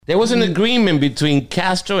There was an agreement between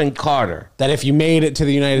Castro and Carter. That if you made it to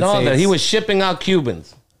the United States... No, that he was shipping out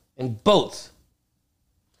Cubans in boats.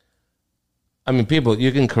 I mean, people,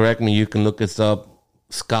 you can correct me. You can look this up.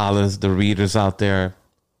 Scholars, the readers out there.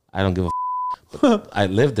 I don't give a but I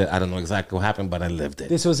lived it. I don't know exactly what happened, but I lived it.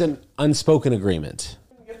 This was an unspoken agreement.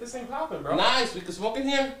 Get this thing popping, bro. Nice. We can smoke in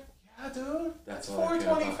here. Yeah, dude. That's all I care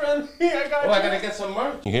 420 about. friendly. I got you. I gotta get some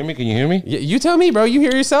merch. You hear me? Can you hear me? You tell me, bro. You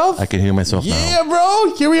hear yourself? I can hear myself now. Yeah,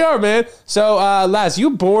 bro. Here we are, man. So, Laz,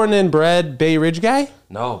 you born and bred Bay Ridge guy?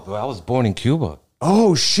 No, bro. I was born in Cuba.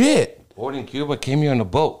 Oh, shit. Born in Cuba. Came here on a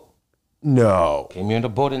boat. No. Came here on a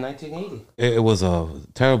boat in 1980. It was a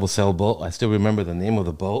terrible sailboat. I still remember the name of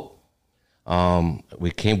the boat.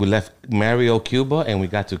 We left Mario, Cuba, and we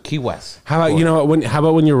got to Key West. How about how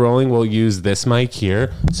about when you're rolling, we'll use this mic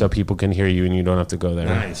here so people can hear you and you don't have to go there.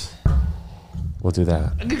 Nice. We'll do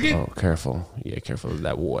that. Oh, careful. Yeah, careful with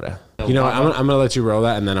that water. You know what? I'm gonna let you roll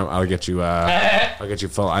that, and then I'll get you. I'll get you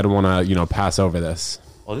full. I don't want to pass over this.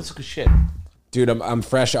 Oh, this is good shit, dude. I'm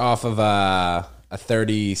fresh off of a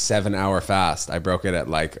 37-hour fast. I broke it at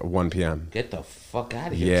like 1 p.m. Get the fuck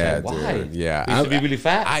out of here. Yeah, Chad. Why? dude. Yeah, You used to be really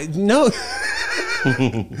fat. No.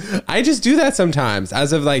 I just do that sometimes.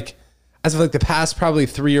 As of like the past probably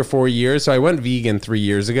 3 or 4 years. So I went vegan 3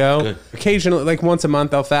 years ago. Good. Occasionally, like once a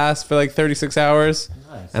month, I'll fast for like 36 hours.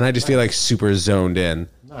 Nice. And I just feel like super zoned in.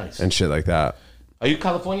 Nice. And shit like that. Are you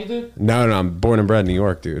California, dude? No, I'm born and bred in New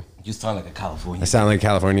York, dude. You sound like a California. I sound like a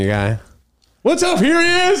California guy. What's up? Here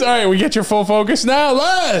he is. All right, we get your full focus now.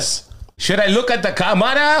 Les. Should I look at the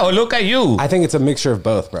camera or look at you? I think it's a mixture of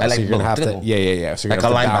both, bro. I like so you're gonna both. have to, yeah. So you're Like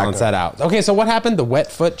gonna a have to linebacker. balance that out. Okay, so what happened? The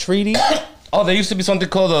wet foot treaty. Oh, there used to be something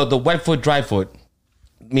called the wet foot, dry foot.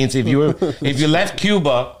 Means if you left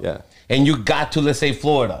Cuba, Yeah. and you got to, let's say,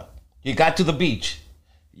 Florida, you got to the beach,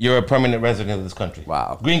 you're a permanent resident of this country.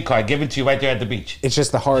 Wow. Green card given to you right there at the beach. It's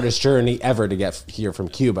just the hardest journey ever to get here from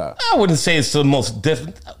Cuba. I wouldn't say it's the most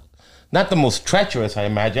not the most treacherous, I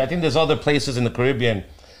imagine. I think there's other places in the Caribbean.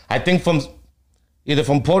 I think either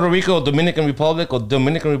from Puerto Rico or Dominican Republic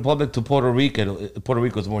to Puerto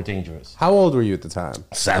Rico is more dangerous. How old were you at the time?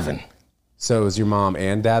 7. So it was your mom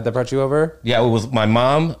and dad that brought you over? Yeah, it was my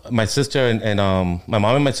mom, my sister, and my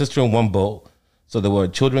mom and my sister in one boat. So there were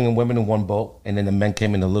children and women in one boat, and then the men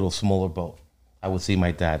came in a little smaller boat. I would see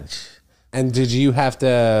my dad. And did you have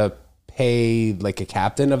to pay like a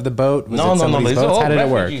captain of the boat? No. These are all How did it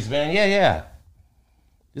work? refugees, man. Yeah.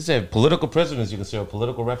 These are political prisoners, you can say, or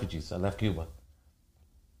political refugees that left Cuba.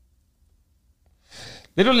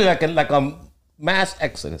 Literally like a mass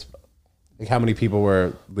exodus, bro. Like how many people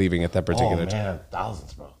were leaving at that particular time? Man,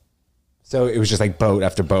 thousands, bro. So it was just like boat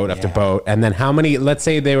after boat after boat. And then how many, let's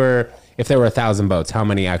say if there were 1,000 boats, how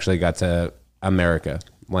many actually got to America?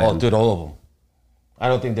 Land? Oh, dude, all of them. I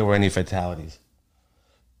don't think there were any fatalities.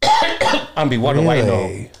 I mean, what do I know?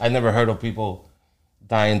 Really? I never heard of people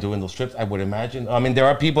dying during those trips, I would imagine. I mean, there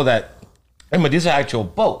are people that, remember, these are actual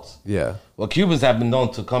boats. Yeah. Well, Cubans have been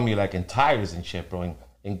known to come here like in tires and shit, bro,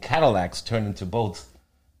 in Cadillacs turned into boats.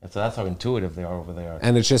 And so that's how intuitive they are over there.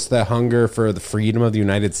 And it's just the hunger for the freedom of the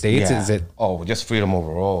United States? Yeah. Is it? Oh, just freedom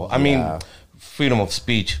overall. I mean, freedom of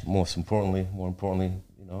speech, more importantly,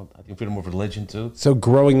 I think freedom of religion too. So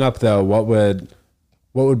growing up though, what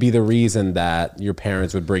would be the reason that your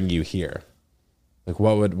parents would bring you here? Like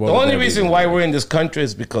what would the only reason why we're in this country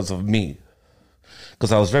is because of me.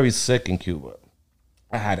 Because I was very sick in Cuba.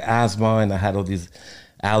 I had asthma and I had all these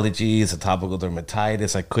allergies, atopic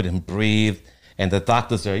dermatitis. I couldn't breathe. And the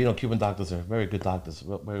doctors there, Cuban doctors are very good doctors,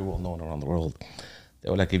 very well known around the world. They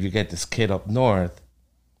were like, if you get this kid up north,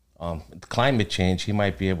 climate change, he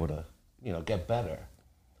might be able to, get better.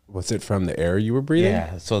 Was it from the air you were breathing?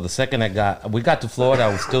 Yeah. So the second we got to Florida,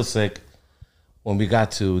 I was still sick. When we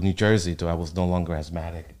got to New Jersey, though, I was no longer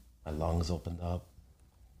asthmatic. My lungs opened up.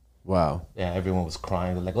 Wow. Yeah, everyone was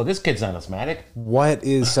crying. They're like, oh, this kid's not asthmatic. What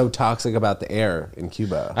is so toxic about the air in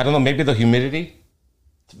Cuba? I don't know, maybe the humidity.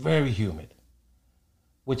 It's very humid.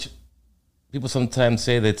 Which people sometimes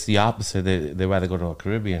say that it's the opposite. They rather go to a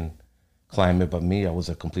Caribbean climate, but me, I was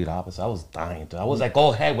a complete opposite. I was dying. I was like,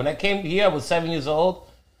 oh, hey, when I came here, I was 7 years old.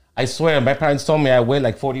 I swear, my parents told me I weighed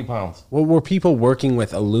like 40 pounds. Well, were people working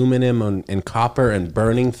with aluminum and copper and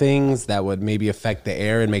burning things that would maybe affect the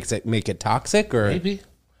air and make it toxic? Or maybe.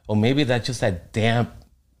 Or maybe that's just that damp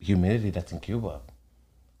humidity that's in Cuba.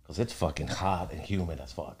 Because it's fucking hot and humid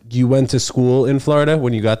as fuck. You went to school in Florida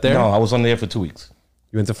when you got there? No, I was only there for 2 weeks.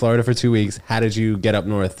 You went to Florida for 2 weeks. How did you get up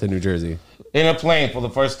north to New Jersey? In a plane for the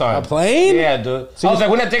first time. A plane? Yeah, dude. So I was like,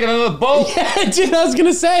 we're not taking another boat. Yeah, dude, I was going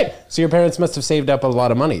to say. So your parents must have saved up a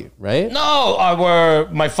lot of money, right? No,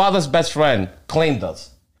 my father's best friend claimed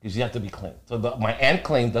us. because you have to be claimed. So my aunt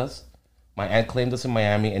claimed us. My aunt claimed us in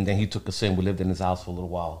Miami, and then he took us in. We lived in his house for a little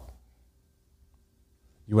while.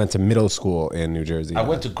 You went to middle school in New Jersey. I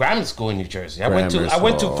went to grammar school in New Jersey. I went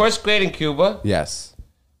to first grade in Cuba. Yes.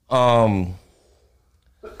 I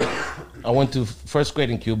went to first grade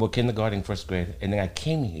in Cuba, kindergarten, first grade, and then I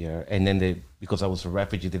came here, and then because I was a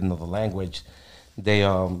refugee, didn't know the language, they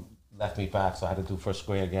left me back, so I had to do first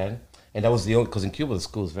grade again. And that was the only, because in Cuba the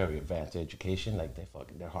school is very advanced education, like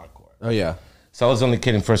they're hardcore. Oh yeah. So I was the only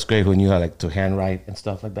kid in first grade who knew how like to handwrite and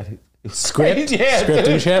stuff like that. Script, yeah, script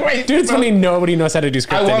and shit. Crazy, dude, it's funny nobody knows how to do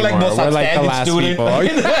script anymore. Like most We're like the outstanding last student. people.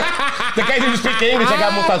 The guy who speak English, I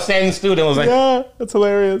got most outstanding student. I was like, Yeah, that's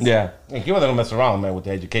hilarious. yeah. And Cuba don't mess around, man, with the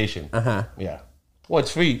education. Uh-huh. Yeah. Well,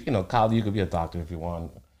 it's free. You know, college, you could be a doctor if you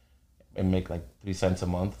want and make like 3 cents a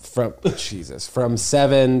month. From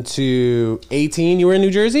 7 to 18, you were in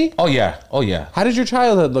New Jersey? Oh yeah. How did your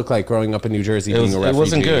childhood look like growing up in New Jersey being a refugee? It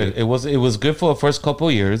wasn't good. It was good for the first couple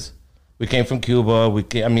of years. We came from Cuba.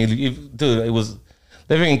 It was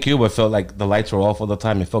living in Cuba. It felt like the lights were off all the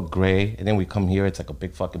time. It felt gray. And then we come here. It's like a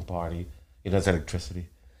big fucking party. It has electricity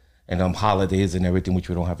and holidays and everything, which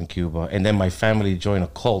we don't have in Cuba. And then my family joined a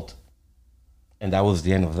cult, and that was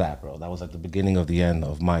the end of that, bro. That was like the beginning of the end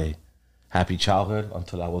of my happy childhood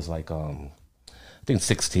until I was like, I think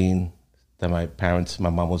 16. Then my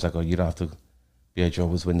mom was like, "Oh, you don't have to be a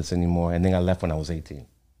Jehovah's Witness anymore." And then I left when I was 18.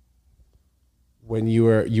 When you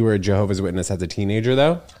were a Jehovah's Witness as a teenager,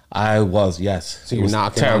 though? I was, yes. So you were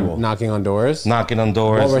knocking on doors? Knocking on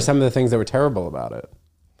doors. What were some of the things that were terrible about it?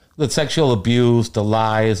 The sexual abuse, the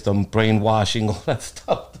lies, the brainwashing, all that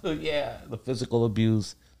stuff. Yeah, the physical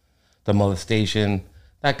abuse, the molestation,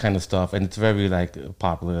 that kind of stuff. And it's very like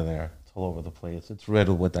popular there. It's all over the place. It's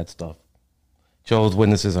riddled with that stuff. Jehovah's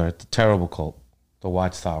Witnesses are a terrible cult. The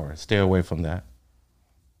Watchtower. Stay away from that.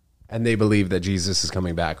 And they believe that Jesus is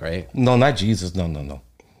coming back, right? No, not Jesus. No.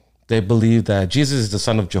 They believe that Jesus is the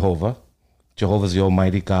son of Jehovah. Jehovah is the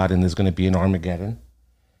almighty God, and there's going to be an Armageddon.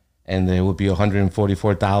 And there will be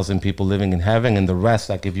 144,000 people living in heaven, and the rest,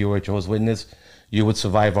 like if you were a Jehovah's Witness, you would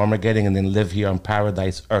survive Armageddon and then live here on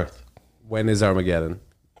paradise earth. When is Armageddon?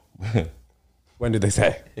 When did they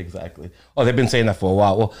say? Exactly. Oh, they've been saying that for a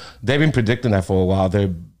while. Well, they've been predicting that for a while. They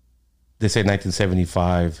say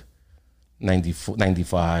 1975,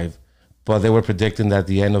 95. But they were predicting that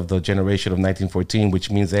the end of the generation of 1914,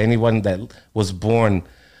 which means that anyone that was born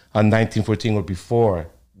on 1914 or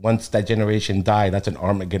before, once that generation died, that's an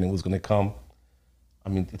Armageddon was going to come. I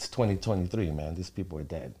mean, it's 2023, man. These people are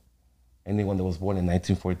dead. Anyone that was born in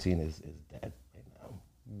 1914 is dead right now.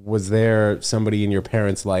 Was there somebody in your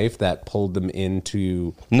parents' life that pulled them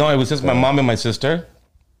into... No, it was just my mom and my sister.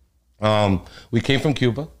 We came from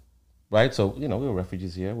Cuba, right? So, we were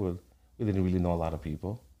refugees here. We didn't really know a lot of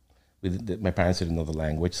people. My parents didn't know the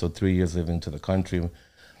language, so 3 years living into the country.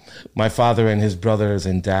 My father and his brothers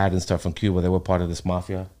and dad and stuff from Cuba, they were part of this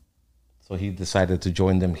mafia. So he decided to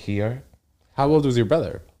join them here. How old was your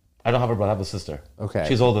brother? I don't have a brother, I have a sister. Okay.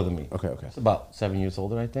 She's older than me. Okay. She's about 7 years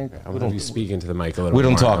older, I think. I would have you speak into the mic a little bit. We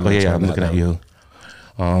don't more. talk, but yeah, I'm looking at you.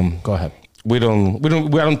 Go ahead. I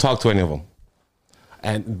don't talk to any of them.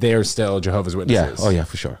 And they're still Jehovah's Witnesses? Yeah, oh yeah,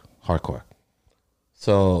 for sure. Hardcore.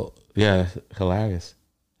 So, yeah, hilarious.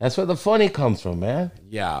 That's where the funny comes from, man.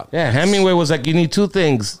 Yeah. Yeah, Hemingway was like, you need two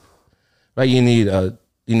things, right? You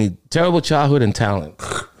need terrible childhood and talent.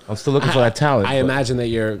 I'm still looking for that talent. I imagine that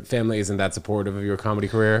your family isn't that supportive of your comedy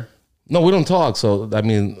career. No, we don't talk. So, I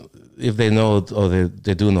mean, if they know or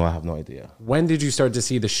they do know, I have no idea. When did you start to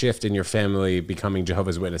see the shift in your family becoming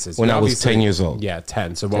Jehovah's Witnesses? When I was 10 years old. Yeah,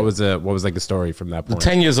 10. So what was like the story from that point?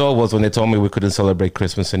 10 years old was when they told me we couldn't celebrate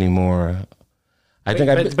Christmas anymore. But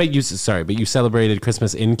you celebrated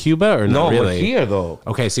Christmas in Cuba or not really? No, we're here though.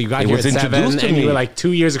 Okay, so you got here at 7 and you were like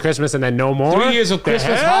 2 years of Christmas and then no more? 3 years of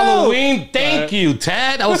Christmas, Halloween. Thank you,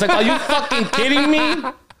 Ted. I was like, are you fucking kidding me?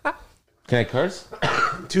 Can I curse?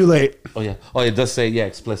 Too late. Oh yeah. Oh, it does say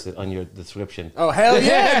explicit on your description. Oh hell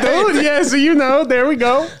yeah, dude. Yeah, so there we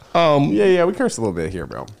go. Yeah, we cursed a little bit here,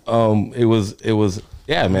 bro. It was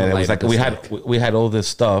yeah, man. It was like we had all this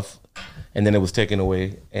stuff. And then it was taken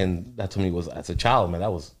away, and that to me was, as a child, man, I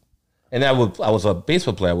was a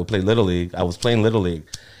baseball player. I would play Little League. I was playing Little League,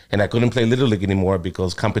 and I couldn't play Little League anymore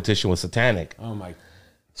because competition was satanic. Oh my!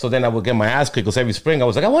 So then I would get my ass kicked because every spring I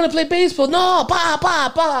was like, I want to play baseball. No,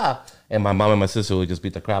 pa. And my mom and my sister would just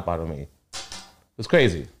beat the crap out of me. It was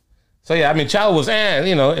crazy. So yeah, I mean, child was,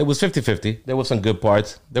 it was 50-50. There were some good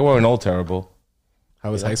parts. They weren't all terrible.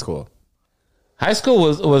 How was high school? High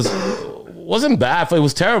school wasn't bad. It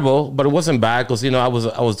was terrible, but it wasn't bad because I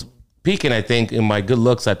was peaking, I think, in my good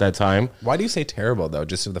looks at that time. Why do you say terrible though?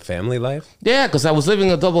 Just of the family life? Yeah, because I was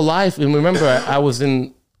living a double life. And remember,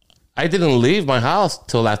 I didn't leave my house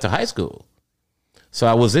till after high school. So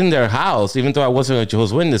I was in their house, even though I wasn't a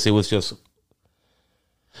Jehovah's Witness. It was just,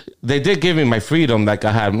 they did give me my freedom. Like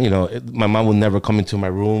I had, my mom would never come into my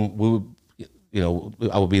room. We would,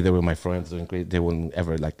 I would be there with my friends doing great. They wouldn't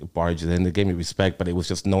ever like barge in. They gave me respect, but it was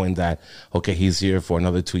just knowing that, okay, he's here for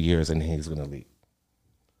another 2 years and he's going to leave.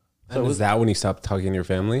 So was that when you stopped talking to your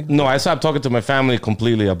family? No, I stopped talking to my family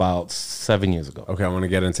completely about 7 years ago. Okay, I want to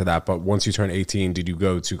get into that. But once you turned 18, did you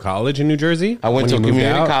go to college in New Jersey? I went to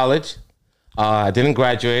community college. I didn't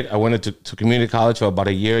graduate. I went to community college for about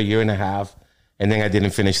a year and a half. And then I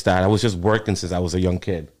didn't finish that. I was just working since I was a young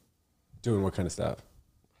kid. Doing what kind of stuff?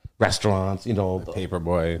 Restaurants,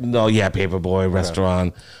 Paperboy. No, yeah, paperboy,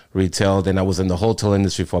 restaurant, retail. Then I was in the hotel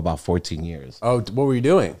industry for about 14 years. Oh, what were you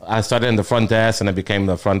doing? I started in the front desk and I became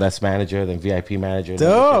the front desk manager, then VIP manager.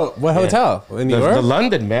 Oh, what hotel? In New York? The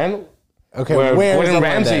London, man. Okay, where Gordon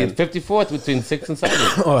Ramsay, London? 54th between 6 and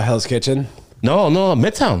 7. Oh, Hell's Kitchen. No,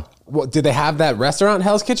 Midtown. Well, did they have that restaurant,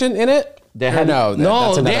 Hell's Kitchen, in it? They had that's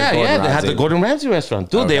another they had the Gordon Ramsay restaurant.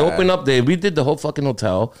 Dude, they opened up, we did the whole fucking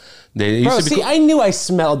hotel. They used to be I knew I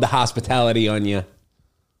smelled the hospitality on you.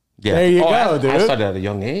 Yeah. There you go, dude. I started at a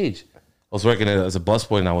young age. I was working as a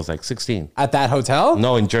busboy and I was like 16. At that hotel?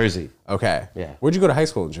 No, in Jersey. Okay. Yeah. Where'd you go to high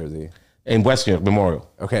school in Jersey? In West New York, Memorial.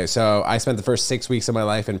 Okay, so I spent the first 6 weeks of my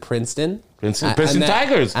life in Princeton. Princeton And then-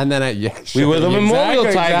 Tigers. And then We were the Memorial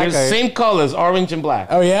Tigers, exactly. same colors, orange and black.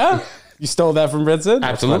 Oh, yeah? You stole that from Princeton?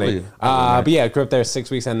 That's Absolutely. funny. But yeah, I grew up there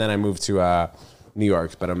 6 weeks, and then I moved to New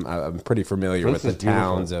York. But I'm pretty familiar with the Princeton's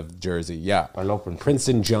towns of Jersey. Yeah, I love Princeton.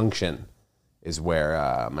 Princeton Junction is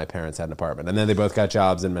where my parents had an apartment, and then they both got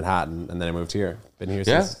jobs in Manhattan, and then I moved here. Been here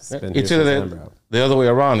Yeah. since. Been here It's since either then, bro. the other way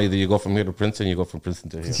around. Either you go from here to Princeton, you go from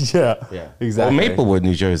Princeton to here. Yeah, Yeah. exactly. Or Maplewood,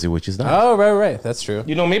 New Jersey, which is nice. Oh, right. That's true.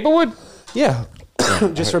 You know Maplewood? Yeah.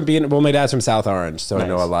 Just from being, my dad's from South Orange, so I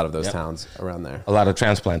know a lot of those Yep. towns around there. A lot of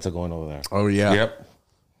transplants are going over there. Oh, yeah. Yep.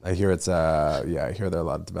 I hear it's, I hear there are a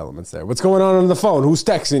lot of developments there. What's going on the phone? Who's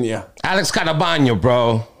texting you? Alex Carabano,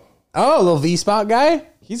 bro. Oh, a little V-Spot guy?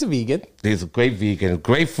 He's a vegan. He's a great vegan,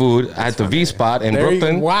 great food at the V Spot in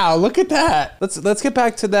Brooklyn. Wow, look at that. Let's get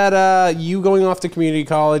back to that, you going off to community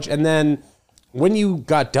college, and then when you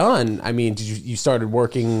got done, I mean, did you started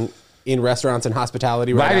working in restaurants and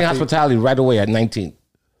hospitality Right in after hospitality right away at 19.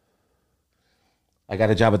 I got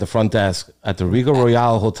a job at the front desk at the Regal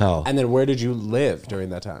Royale Hotel. And then where did you live during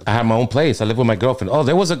that time? I had my own place. I lived with my girlfriend. Oh,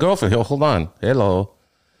 there was a girlfriend. Hold on. Hello.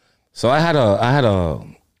 So I had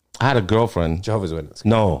a girlfriend. Jehovah's Witness.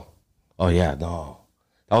 No. Oh yeah, no.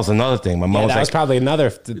 That was another thing. My mom was that like, was probably another.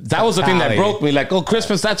 that was the thing that broke me. Like, oh,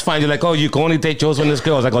 Christmas, that's fine. You're like, oh, you can only date Jehovah's Witness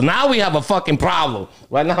girls. I go, now we have a fucking problem.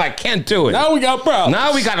 Right now, I can't do it. Now we got problems.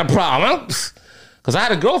 Now we got a problem. Because I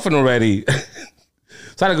had a girlfriend already.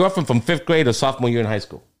 So I had a girlfriend from 5th grade to sophomore year in high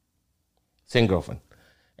school. Same girlfriend.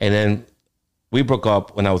 And then we broke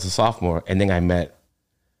up when I was a sophomore. And then I met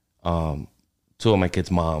two of my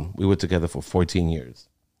kids' mom. We were together for 14 years.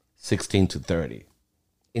 16 to 30.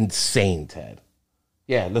 Insane, Ted.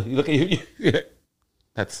 Yeah, look at you.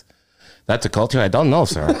 That's a culture I don't know,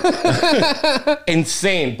 sir.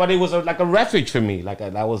 Insane. But it was like a refuge for me. Like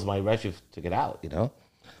that was my refuge to get out, you know?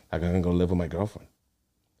 Like I'm going to go live with my girlfriend.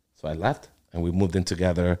 So I left and we moved in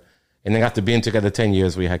together. And then after being together 10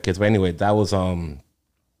 years, we had kids. But anyway, that was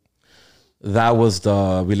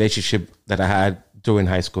the relationship that I had during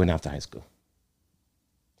high school and after high school.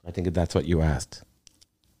 I think that's what you asked.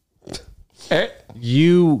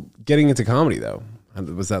 You getting into comedy though,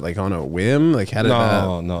 was that like on a whim? Like how did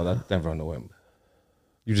that? No, that's never on a whim.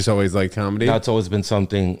 You just always liked comedy? That's always been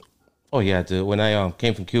something. Oh yeah, dude. When I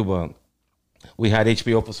came from Cuba, we had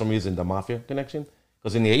HBO for some reason, the Mafia connection.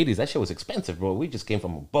 Because in the 80s, that shit was expensive, bro. We just came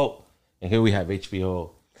from a boat, and here we have HBO.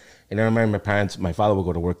 And I remember my father would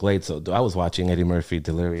go to work late, so I was watching Eddie Murphy,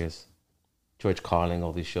 Delirious, George Carlin,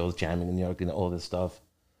 all these shows, Jamming in New York, and all this stuff.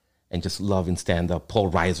 And just loving stand-up. Paul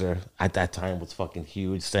Reiser at that time was fucking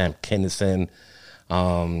huge. Sam Kinison,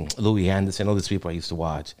 Louis Anderson, all these people I used to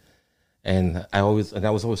watch. And that was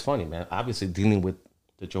always funny, man. Obviously, dealing with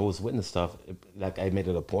the Jehovah's Witness stuff, I made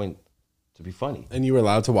it a point to be funny. And you were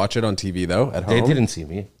allowed to watch it on TV though, at home? They didn't see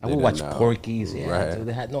me. I would watch know. Porky's. Yeah, Right. dude,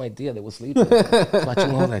 they had no idea they were sleeping.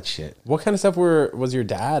 Watching all that shit. What kind of stuff was your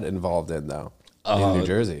dad involved in though? In New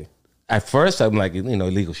Jersey? At first, I'm like,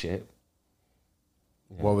 illegal shit.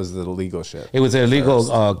 What was the legal shit? It was an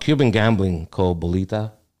illegal Cuban gambling called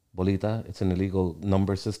Bolita. Bolita. It's an illegal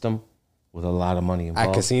number system with a lot of money involved.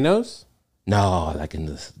 At casinos? No, like in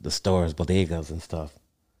the stores, bodegas and stuff.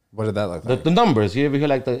 What did that look The, like? the numbers. You ever hear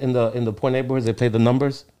like in the poor neighborhoods they play the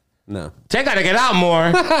numbers? No. They gotta get out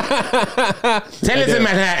more. Tell us in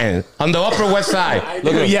Manhattan on the Upper West Side.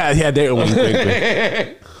 Look at Yeah.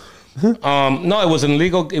 They no, it was an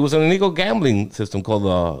illegal gambling system called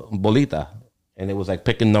Bolita, and it was like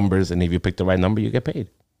picking numbers, and if you pick the right number, you get paid.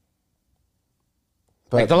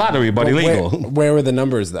 Like the lottery, but illegal. Where were the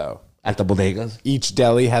numbers though? At the bodegas. Each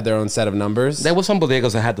deli had their own set of numbers. There was some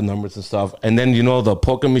bodegas that had the numbers and stuff, and then the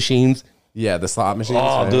poker machines. Yeah, the slot machines.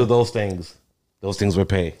 Oh, right? dude, those things were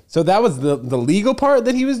paid. So that was the legal part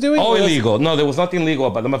that he was doing? Oh, illegal. No, there was nothing legal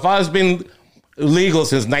about it. My father's been legal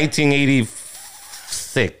since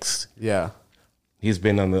 1986. Yeah. He's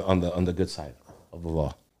been on the good side of the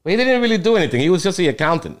law. But he didn't really do anything. He was just the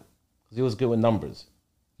accountant. He was good with numbers.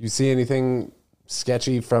 You see anything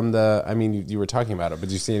sketchy from you were talking about it, but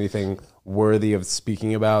did you see anything worthy of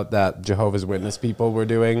speaking about that Jehovah's Witness people were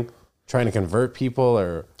doing? Trying to convert people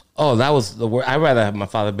or... Oh, that was the word. I'd rather have my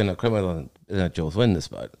father been a criminal than a Jehovah's Witness,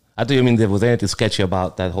 but I thought you mean there was anything sketchy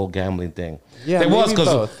about that whole gambling thing. Yeah, there was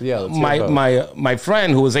both. Yeah, my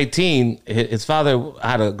friend who was 18, his father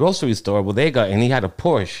had a grocery store, bodega, and he had a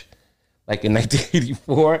Porsche, like in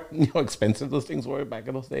 1984. You know how expensive those things were back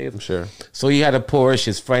in those days. I'm sure. So he had a Porsche.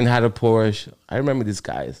 His friend had a Porsche. I remember these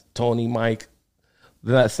guys, Tony, Mike.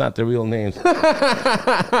 That's not the real names.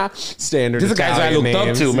 Standard. These are guys I looked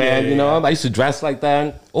up to, man. Yeah, you know, I used to dress like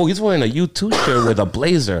that. Oh, he's wearing a U2 shirt with a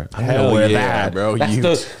blazer. I'm gonna Hell wear yeah, that, bro.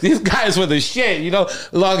 These guys were the shit. You know,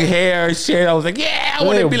 long hair, shit. I was like, yeah, I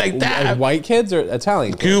want to be like that. White kids or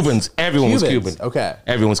Italian kids? Cubans. Everyone was Cuban. Okay.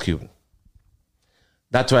 Everyone's Cuban.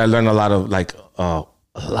 That's where I learned a lot of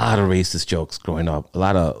racist jokes growing up. A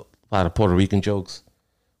lot of Puerto Rican jokes.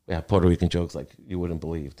 We have Puerto Rican jokes like you wouldn't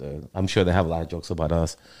believe. I'm sure they have a lot of jokes about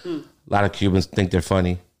us. A lot of Cubans think they're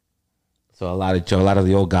funny. So a lot of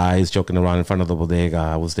the old guys joking around in front of the bodega.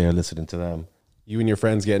 I was there listening to them. You and your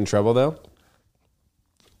friends get in trouble though?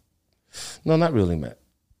 No, not really, man.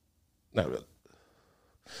 Not really.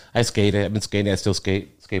 I skated. I've been skating. I still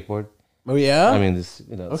skateboard. Oh yeah. I mean, this.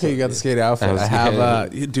 Okay, you got the skate outfit. I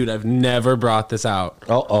have, dude. I've never brought this out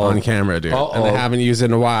on camera, dude, and I haven't used it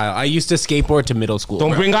in a while. I used to skateboard to middle school.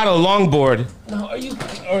 Don't bring out a longboard. No,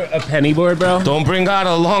 or a penny board, bro? Don't bring out a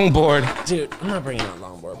longboard, dude. I'm not bringing out a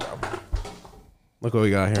longboard, bro. Look what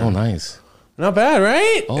we got here. Oh, nice. Not bad,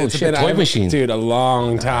 right? Oh, shit, toy machine, dude. A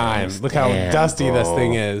long time. Nice. Look how dusty this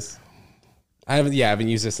thing is. I haven't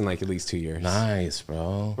used this in like at least 2 years. Nice,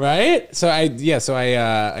 bro. Right? So I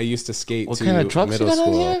used to skate what to kind of trucks middle you got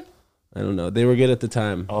school. on here? I don't know. They were good at the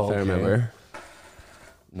time, if I remember.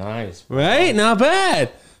 Nice. Bro. Right? Not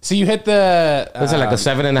bad. So you hit the Was it like a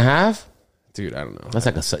 7.5? Dude, I don't know. That's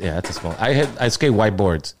that's a small. I skate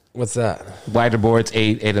whiteboards. What's that? Wider boards,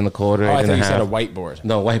 8.25, Oh, I thought you 8.5. said a whiteboard.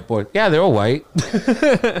 No, whiteboard. Yeah, they're all white.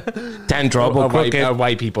 Tan trouble, crooked.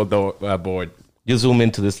 White people board. You zoom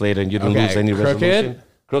into this later and you don't lose any Crooked? resolution.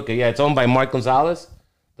 Crooked, yeah. It's owned by Mark Gonzalez.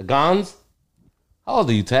 The Gons. How old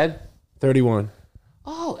are you, Ted? 31.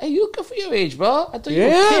 Oh, hey, you good for your age, bro. I thought you were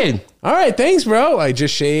a kid. All right, thanks, bro. I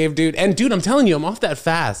just shaved, dude. And dude, I'm telling you, I'm off that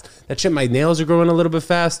fast. That shit, my nails are growing a little bit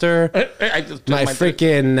faster. My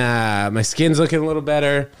freaking, my skin's looking a little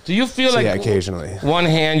better. Do you feel like occasionally one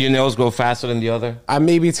hand your nails grow faster than the other?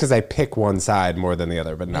 Maybe it's because I pick one side more than the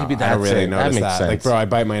other, but no, Maybe I don't really notice makes that. sense. Like, bro, I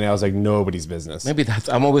bite my nails like nobody's business. Maybe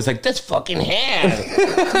I'm always like, this fucking hand.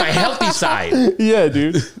 It's my healthy side. Yeah,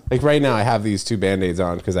 dude. Like right now, I have these 2 Band-Aids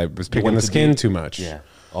on because I was picking the skin too much. Yeah.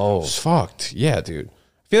 Oh. It's fucked. Yeah, dude. I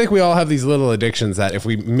feel like we all have these little addictions that if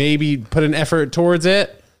we maybe put an effort towards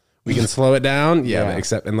it, we can slow it down. Yeah, Yeah.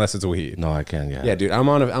 except unless it's weed. No, I can, yeah. Yeah, dude. I'm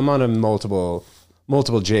on a multiple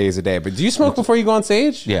J's a day. But do you smoke before you go on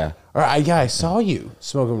stage? Yeah. Or I saw you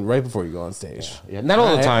smoking right before you go on stage. Yeah. Not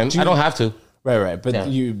all the time. I don't have to. Right. But Yeah.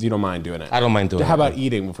 you don't mind doing it. I don't mind doing it. How about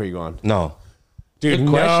eating before you go on? No. Dude, Good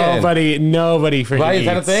question. nobody freaking Right? eats. Is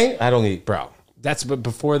that a thing? I don't eat. Bro. That's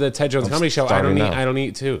before the Ted Jones Comedy Show. I don't eat. starving now. I don't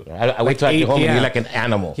eat too. I wait till I get home and eat like an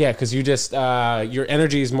animal. Yeah, because you just your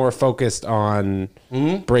energy is more focused on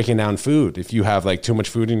breaking down food. If you have like too much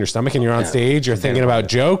food in your stomach and you're on stage, you're thinking about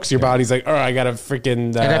jokes. Your body's like, oh, I gotta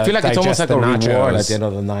freaking. And I feel like it's almost like a reward nachos. at the end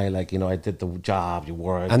of the night. Like, I did the job, you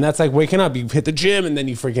worked. And that's like waking up. You hit the gym and then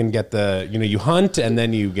you freaking get the, you hunt and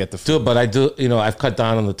then you get the food. Dude, but I do, I've cut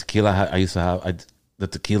down on the tequila. I used to have the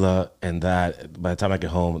tequila and that. By the time I get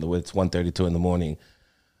home, it's 1:32 in the morning.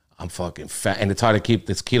 I'm fucking fat, and it's hard to keep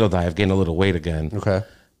this keto diet. I've gained a little weight again. Okay.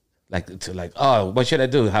 What should I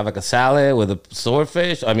do? Have like a salad with a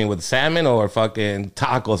swordfish? I mean, with salmon or fucking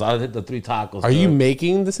tacos? I'll hit the 3 tacos. Are you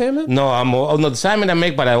making the salmon? No, the salmon I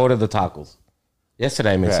make, but I ordered the tacos.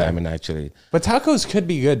 Yesterday I made salmon actually. But tacos could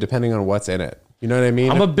be good depending on what's in it. You know what I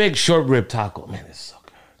mean? I'm a big short rib taco. Man, it's so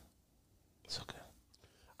good. So good.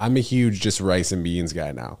 I'm a huge just rice and beans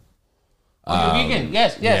guy now. Oh, you're vegan?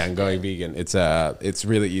 Yes, yes. Yeah, I'm going vegan. It's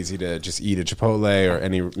really easy to just eat a Chipotle or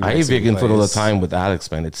any. I eat Mexican vegan food all the place. time with Alex,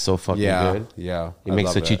 man. It's so fucking Yeah, good. yeah. He I makes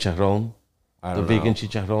love the it. chicharron. The don't vegan know.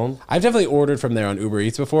 chicharron. I've definitely ordered from there on Uber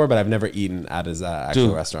Eats before, but I've never eaten at his actual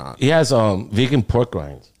Dude, restaurant. he has vegan pork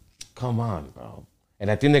rinds. Come on, bro. And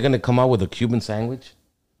I think they're gonna come out with a Cuban sandwich.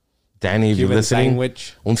 Danny, if you're Cuban listening,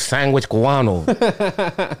 sandwich. un sandwich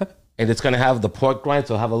cubano. And it's gonna have the pork rind,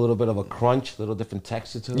 so have a little bit of a crunch, a little different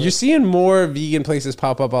texture to it. You're seeing more vegan places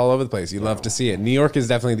pop up all over the place. You love to see it. New York is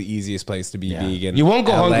definitely the easiest place to be vegan. You won't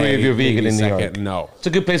go LA, hungry if you're vegan maybe in New York. second. No. It's a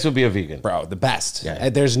good place to be a vegan. Bro, the best. Yeah.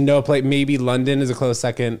 There's no place. Maybe London is a close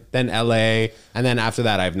second, then LA, and then after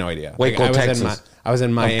that, I have no idea. Waco, I was Texas. I was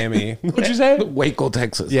in Miami. What'd you say? Waco,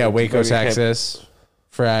 Texas. Yeah, Waco, Very hip. Texas.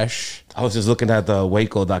 Fresh. I was just looking at the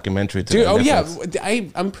Waco documentary today. Dude, oh on yeah.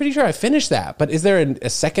 Netflix. I'm pretty sure I finished that. But is there a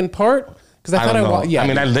second part? Because I don't know. yeah. I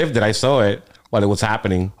mean, I lived it. I saw it while it was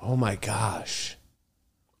happening. Oh my gosh.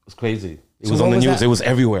 It was crazy. It So was what on the was news. that? It was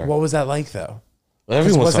everywhere. What was that like though?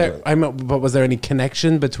 Everyone Was saw there, it. but was there any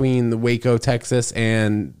connection between the Waco, Texas,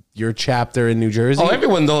 and your chapter in New Jersey? Oh,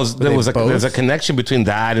 everyone knows they there's a both? connection between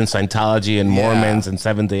that and Scientology and Mormons and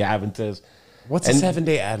Seventh-day Adventists. What's a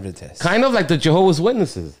 7-day Adventist? Kind of like the Jehovah's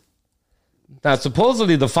Witnesses. Now,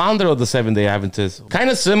 supposedly the founder of the Seventh-day Adventists, kind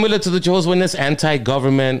of similar to the Jehovah's Witness,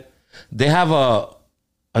 anti-government. They have a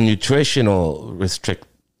nutritional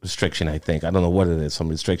restriction, I think. I don't know what it is. Some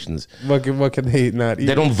restrictions. What can they not eat?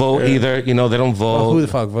 They don't vote either. You know, they don't vote. Well, who the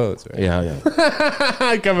fuck votes? Right?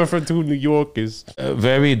 Yeah. Coming from two New Yorkers.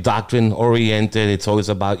 Very doctrine oriented. It's always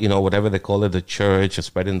about, whatever they call it, the church, or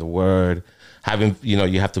spreading the word. Having,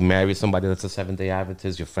 you have to marry somebody that's a Seventh-day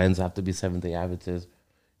Adventist. Your friends have to be Seventh-day Adventists.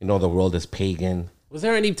 The world is pagan. Was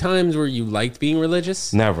there any times where you liked being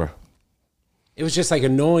religious? Never. It was just like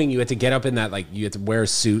annoying. You had to get up in that, like you had to wear a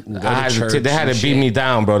suit and go to church. They had to beat me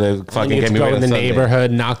down, bro. To fucking You had get to me go ready in the on Sunday.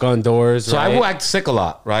 neighborhood, knock on doors. So right? I waxed sick a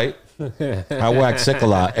lot, right? I waxed sick a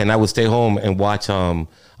lot, and I would stay home and watch on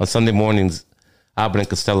Sunday mornings. Albert and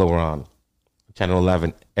Costello were on Channel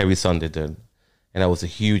 11 every Sunday, dude, and I was a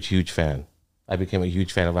huge, huge fan. I became a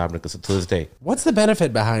huge fan of Albert and Costello to this day. What's the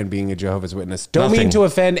benefit behind being a Jehovah's Witness? Don't Nothing. mean to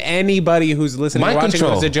offend anybody who's listening Mind or watching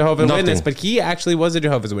control. who's a Jehovah's Nothing. Witness, but he actually was a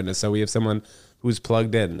Jehovah's Witness, so we have someone who's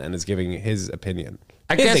plugged in and is giving his opinion.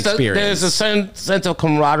 I his guess there's a sense of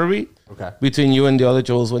camaraderie between you and the other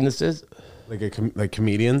Jehovah's Witnesses. Like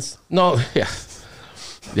comedians? No, yeah,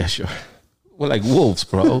 sure. We're like wolves,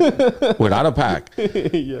 bro, without a pack.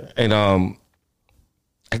 Yeah. And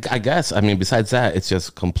I guess, besides that, it's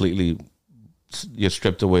just completely, you're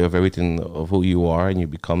stripped away of everything of who you are, and you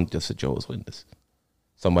become just a Jehovah's Witness,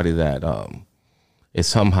 somebody that is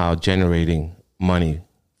somehow generating money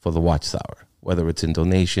for the Watchtower, whether it's in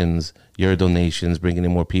donations, your donations, bringing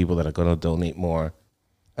in more people that are going to donate more.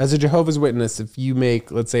 As a Jehovah's Witness, if you make,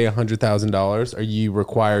 let's say, $100,000, are you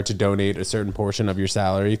required to donate a certain portion of your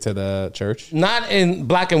salary to the church? Not in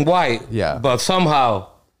black and white, but somehow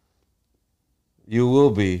you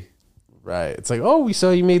will be. Right. It's like, oh, we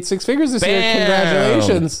saw you made 6 figures this year. Bam!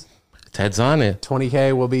 Congratulations. Ted's on it.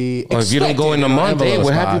 20K will be. Or if you don't go in a month, hey, envelope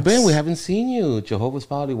where have you box. been? We haven't seen you. Jehovah's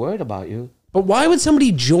probably worried about you. But why would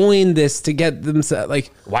somebody join this to get themselves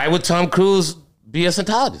like? Why would Tom Cruise be a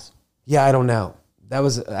Scientologist? Yeah, I don't know. That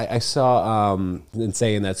was I saw in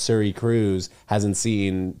saying that Suri Cruise hasn't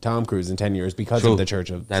seen Tom Cruise in 10 years because of the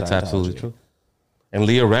Church of That's Scientology. absolutely true. And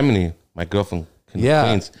Leah Remini, my girlfriend,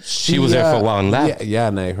 Queens, she was there for a while and left. Yeah,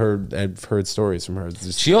 and I've heard stories from her.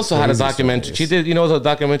 She also had a Crazy documentary. stories. She did, the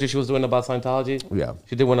documentary she was doing about Scientology? Yeah.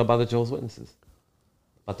 She did one about the Jehovah's Witnesses.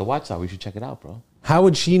 About the Watchtower. You should check it out, bro. How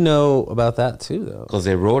would she know about that too, though? Because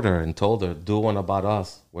they wrote her and told her, do one about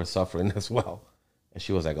us. We're suffering as well. And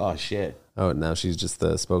she was like, oh, shit. Oh, now she's just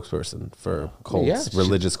the spokesperson for cults, Yeah,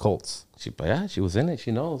 religious cults. She was in it.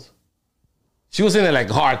 She knows. She was in it like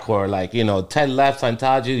hardcore. Like, Ted left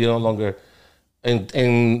Scientology. You no longer...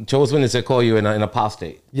 In Jehovah's Witness, they call you an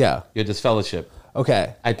apostate. Yeah. You're disfellowship.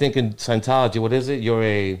 Okay. I think in Scientology, what is it? You're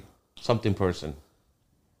a something person.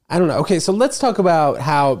 I don't know. Okay, so let's talk about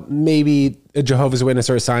how maybe a Jehovah's Witness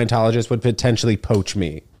or a Scientologist would potentially poach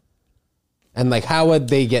me. And like, how would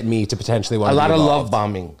they get me to potentially want A to lot be of involved? love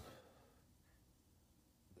bombing.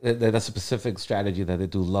 That's a specific strategy that they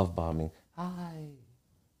do, love bombing. Hi.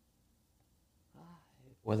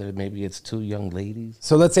 Whether maybe it's 2 young ladies.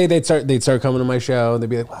 So let's say they'd start coming to my show and they'd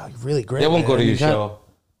be like, wow, you're really great. They won't go to man. your You got-" show.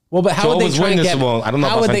 Well, but how would they Jehovah's try and Witness get me? won't. I don't know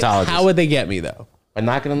How about would they- Scientologists. How would they get me though? By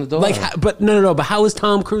knocking on the door. But no. But how is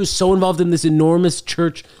Tom Cruise so involved in this enormous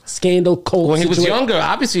church scandal cult? When he was younger,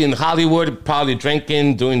 obviously in Hollywood, probably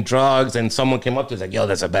drinking, doing drugs, and someone came up to him like, yo,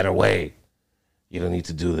 there's a better way. You don't need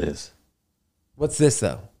to do this. What's this,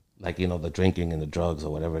 though? Like, the drinking and the drugs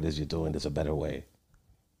or whatever it is you're doing, there's a better way.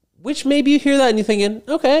 Which maybe you hear that and you're thinking,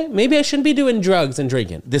 okay, maybe I shouldn't be doing drugs and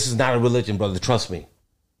drinking. This is not a religion, brother. Trust me.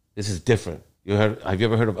 This is different. Have you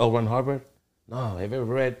ever heard of L. Ron Hubbard? No. Have you ever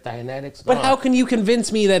read Dianetics? But no. how can you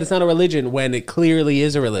convince me that it's not a religion when it clearly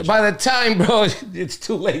is a religion? By the time, bro, it's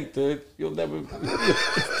too late, dude. You'll never.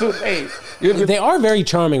 It's too late. They are very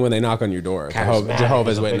charming when they knock on your door.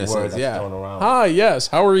 Jehovah's Witnesses. Yeah. Hi, yes.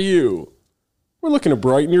 How are you? We're looking to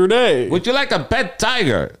brighten your day. Would you like a pet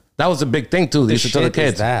tiger? That was a big thing too. They used to tell the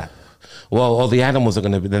kids. Is that? Well, all the animals they're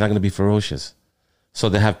not going to be ferocious. So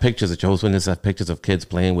they have pictures. The Jehovah's Witnesses have pictures of kids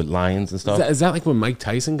playing with lions and stuff. Is that like what Mike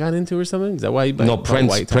Tyson got into or something? Is that why? No,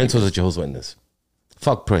 Prince was a Jehovah's Witness.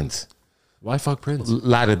 Fuck Prince. Why fuck Prince?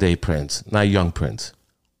 Latter-day Prince, not young Prince.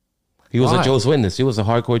 He was a Jehovah's Witness. He was a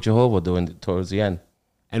hardcore Jehovah towards the end.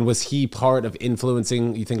 And was he part of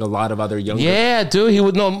influencing, you think, a lot of other younger? Yeah, dude. He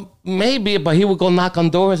would know, maybe, but he would go knock on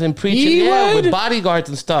doors and preach. With bodyguards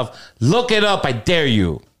and stuff. Look it up. I dare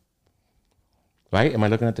you. Right? Am I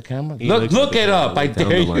looking at the camera? Look it up. I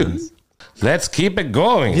dare you. Let's keep it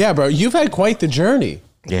going. Yeah, bro. You've had quite the journey.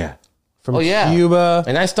 Yeah. From Cuba.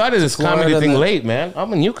 And I started this comedy thing late, man.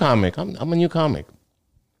 I'm a new comic. I'm a new comic.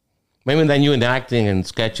 Maybe than you in acting and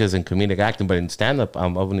sketches and comedic acting, but in stand-up,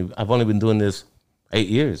 I've only been doing this 8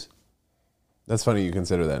 years. That's funny you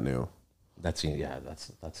consider that new. That's new.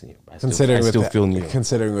 I still feel new.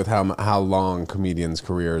 Considering with how long comedians'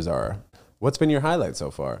 careers are. What's been your highlight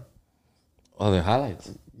so far? Oh, the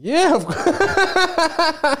highlights. Yeah, of course.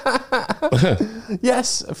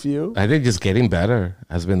 Yes, a few. I think just getting better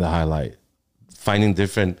has been the highlight. Finding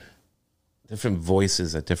different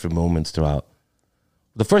voices at different moments throughout.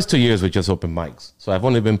 The first 2 years were just open mics. So I've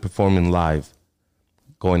only been performing live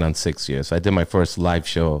going on 6 years. So I did my first live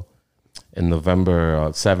show in November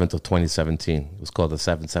 7th of 2017. It was called the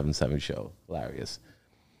 777 show. Hilarious.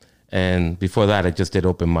 And before that, I just did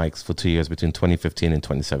open mics for 2 years between 2015 and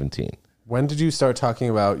 2017. When did you start talking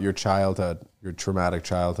about your childhood, your traumatic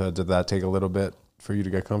childhood? Did that take a little bit for you to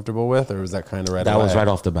get comfortable with, or was that kind of right away? That was right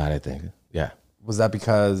off the bat, I think. Yeah. Was that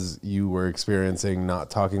because you were experiencing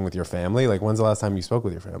not talking with your family? Like, when's the last time you spoke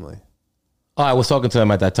with your family? Oh, I was talking to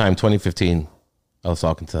them at that time, 2015. I was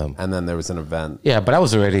talking to them. And then there was an event. Yeah, but I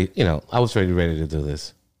was already ready to do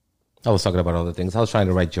this. I was talking about other things. I was trying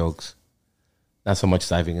to write jokes. Not so much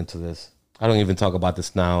diving into this. I don't even talk about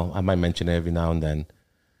this now. I might mention it every now and then.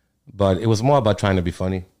 But it was more about trying to be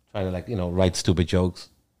funny, trying to write stupid jokes.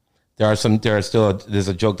 There's a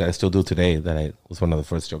joke that I still do today that was one of the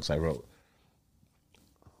first jokes I wrote.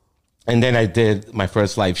 And then I did my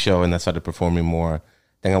first live show and I started performing more.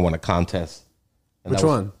 Then I won a contest. And which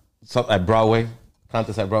one? At Broadway.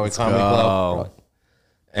 Contest at Broadway Comedy Club.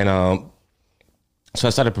 And so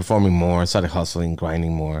I started performing more, started hustling,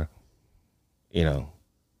 grinding more,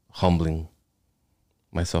 humbling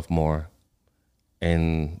myself more.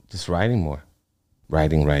 And just writing more.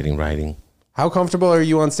 Writing. How comfortable are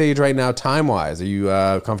you on stage right now time-wise? Are you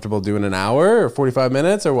comfortable doing an hour or 45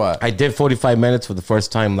 minutes or what? I did 45 minutes for the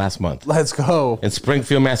first time last month. Let's go. In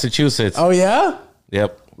Springfield, Massachusetts. Oh, yeah?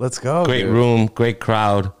 Yep. Let's go, Great room, great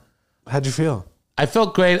crowd. How'd you feel? I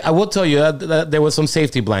felt great. I will tell you, there were some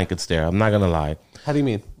safety blankets there. I'm not going to lie. How do you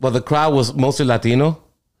mean? Well, the crowd was mostly Latino.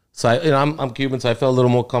 So, I'm Cuban, so I felt a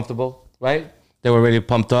little more comfortable, right? They were already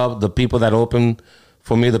pumped up. The people that opened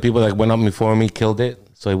for me, the people that went up before me killed it.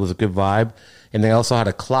 So it was a good vibe. And they also had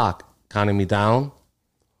a clock counting me down.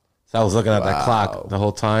 So I was looking at that clock the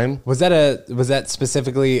whole time. Was that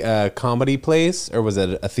specifically a comedy place or was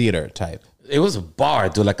it a theater type? It was a bar,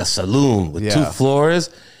 dude, like a saloon with 2 floors.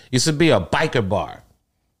 Used to be a biker bar.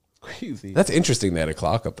 Crazy. That's interesting. They had a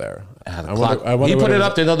clock up there. I wonder he put it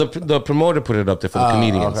up there. No, the promoter put it up there for the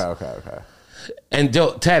comedians. Okay. And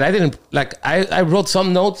Ted, I wrote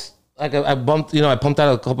some notes. Like I pumped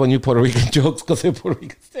out a couple of new Puerto Rican jokes because they're Puerto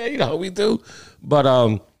Rican there, how we do. But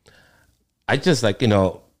I just I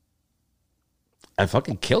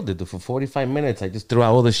fucking killed it, dude. For 45 minutes, I just threw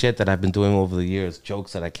out all the shit that I've been doing over the years,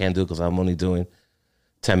 jokes that I can't do because I'm only doing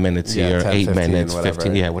 10 minutes here, 10, 8 15, minutes, whatever.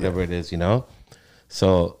 15, whatever it is,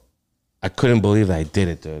 So I couldn't believe that I did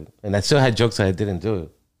it, dude. And I still had jokes that I didn't do.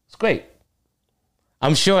 It's great.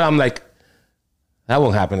 I'm sure that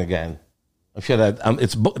won't happen again. I'm sure that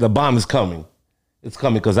the bomb is coming. It's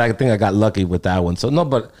coming because I think I got lucky with that one. So no,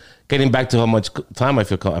 but getting back to how much time I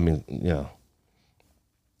feel,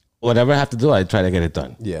 whatever I have to do, I try to get it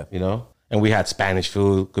done. Yeah. And we had Spanish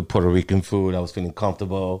food, good Puerto Rican food. I was feeling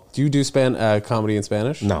comfortable. Do you do comedy in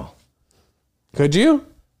Spanish? No. Could you?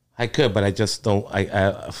 I could, but I just don't.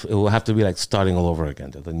 It will have to be like starting all over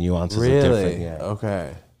again. The nuances are Really? different. Yeah.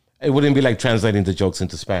 Okay. It wouldn't be like translating the jokes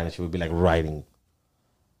into Spanish. It would be like writing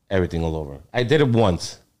everything all over. I did it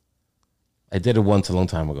once. A long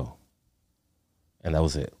time ago. And that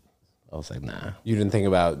was it. I was like, nah. You didn't think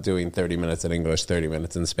about doing 30 minutes in English, 30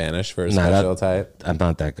 minutes in Spanish for a special type? I'm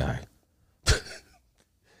not that guy.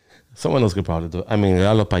 Someone else could probably do it. I mean,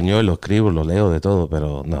 hablo español, lo escribo, lo leo, de todo,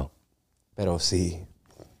 pero no. Pero sí.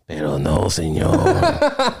 Pero no, señor.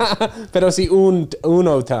 Pero sí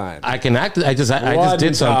uno time. I can act. I just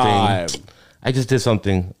did something. I just did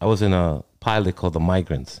something. I was in a pilot called The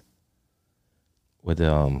Migrants with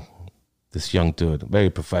this young dude, very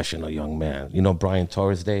professional young man. You know Brian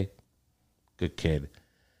Torres Day? Good kid.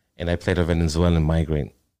 And I played a Venezuelan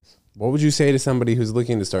migrant. What would you say to somebody who's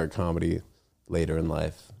looking to start comedy later in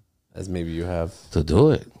life, as maybe you have? To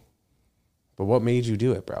do it. But what made you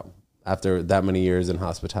do it, bro? After that many years in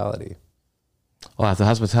hospitality? Oh, after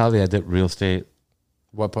hospitality, I did real estate.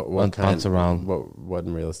 What kind? Bounce around. What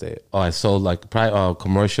in real estate? Oh, I sold like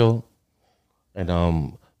commercial and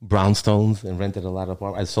brownstones and rented a lot of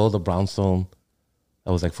apartments. I sold a brownstone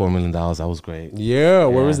that was like $4 million. That was great. Yeah,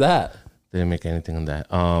 where was that? Didn't make anything on that.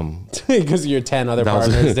 Because your 10 other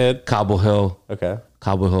partners did? Cobble Hill. Okay.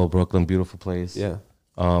 Cobble Hill, Brooklyn, beautiful place. Yeah.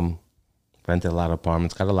 Rented a lot of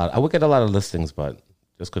apartments. I would get a lot of listings, but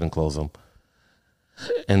just couldn't close them.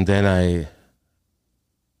 And then I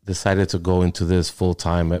decided to go into this full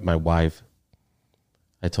time. Met my wife.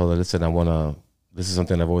 I told her, listen, this is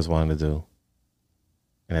something I've always wanted to do.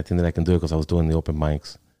 And I think that I can do it because I was doing the open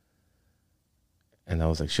mics. And I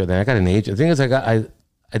was like, sure. Then I got an agent. The thing is,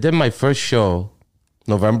 I did my first show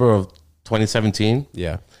November of 2017.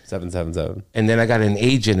 Yeah, 777. And then I got an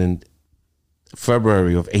agent in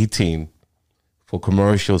February of 18 for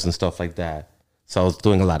commercials and stuff like that. So I was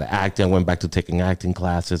doing a lot of acting. I went back to taking acting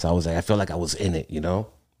classes. I was like, I felt like I was in it, you know?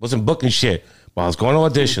 Wasn't booking shit, but I was going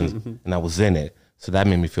to auditions and I was in it. So that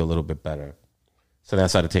made me feel a little bit better. So then I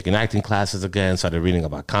started taking acting classes again, started reading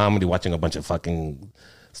about comedy, watching a bunch of fucking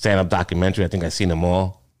stand-up documentary. I think I've seen them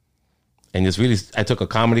all. And just really, I took a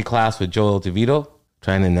comedy class with Joel DeVito,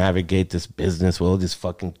 trying to navigate this business with all these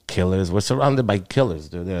fucking killers. We're surrounded by killers.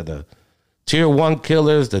 They're the tier 1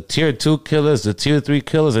 killers, the tier 2 killers, the tier 3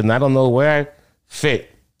 killers, and I don't know where I fit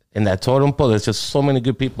in that totem pole. There's just so many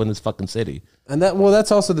good people in this fucking city. And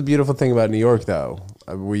that's also the beautiful thing about New York, though.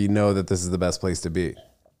 We know that this is the best place to be.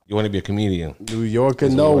 You want to be a comedian. New York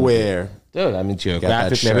and nowhere. Dude, I mean,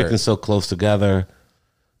 geographically, everything's so close together.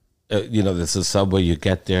 There's a subway, you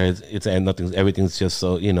get there, everything's just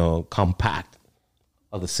so, compact.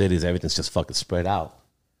 Other cities, everything's just fucking spread out.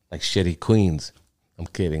 Like shitty Queens. I'm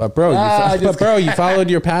kidding. But bro, you followed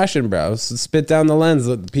your passion, bro. So spit down the lens.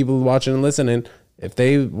 Let the people watching and listening,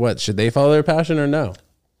 should they follow their passion or no?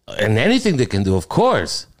 And anything they can do, of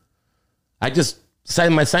course. I just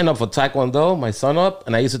signed up for Taekwondo, my son up,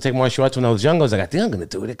 and I used to take martial arts when I was younger. I was like, I think I'm going to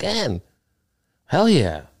do it again. Hell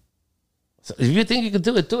yeah. So if you think you can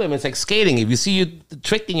do it, do it. I mean, it's like skating. If you see the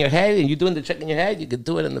trick in your head and you're doing the trick in your head, you can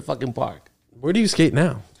do it in the fucking park. Where do you skate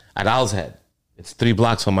now? At Owl's Head. It's 3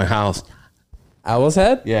 blocks from my house. Owl's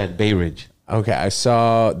Head? Yeah, at Bay Ridge. Okay, I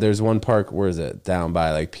saw there's one park, where is it? Down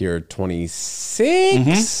by like Pier 26?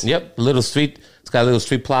 Mm-hmm. Yep, little street. It's got a little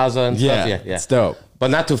street plaza and stuff. Yeah, it's dope. But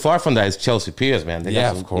not too far from that is Chelsea Piers, man.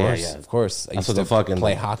 Of course. I used to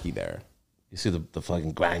play hockey there. You see the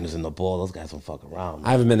fucking grinders in the ball. Those guys don't fuck around, man.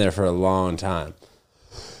 I haven't been there for a long time.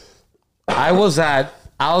 I was at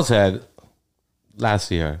Owl's Head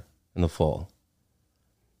last year in the fall.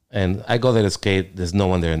 And I go there to skate. There's no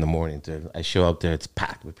one there in the morning, dude. I show up there. It's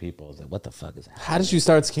packed with people. I was like, what the fuck is happening? How did you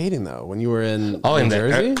start skating, though? When you were in New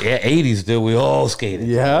Jersey? 80s, dude. We all skated.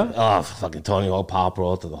 Yeah? Dude. Oh, fucking Tony Hawk, Pop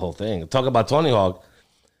Roll, to the whole thing. Talk about Tony Hawk.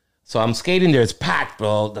 So I'm skating there. It's packed,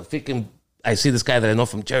 bro. I see this guy that I know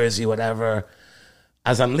from Jersey, whatever.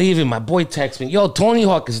 As I'm leaving, my boy texts me, yo, Tony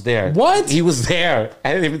Hawk is there. What? He was there.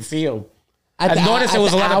 I didn't even see him. I noticed there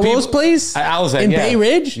was a lot of people. Owl's place? Owl's Head, in Bay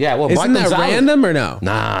Ridge? Yeah, well, isn't that random or no?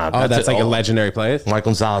 Nah. Oh, that's like a legendary place? Mike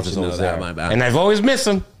Gonzalez is always there. My bad. And I've always missed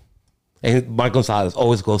him. And Mike Gonzalez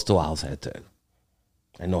always goes to Owl's Head, too.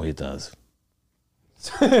 I know he does.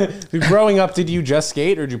 Growing up, did you just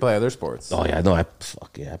skate or did you play other sports? Oh, yeah, no, I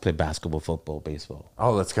played basketball, football, baseball.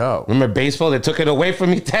 Oh, let's go. Remember baseball? They took it away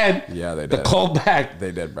from me, Ted. Yeah, they did. The callback.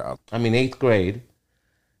 They did, bro. I'm in 8th grade,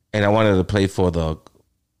 and I wanted to play for the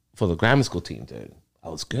grammar school team, dude. I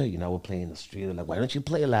was good. We're playing in the street. They're like, why don't you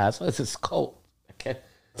play last? Oh, it's cold. I can't.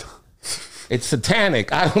 It's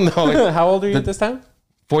satanic. I don't know. How old are you at this time?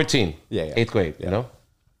 14. Yeah. 8th grade, you know?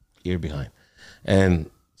 Year behind. And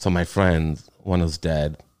so my friends, one was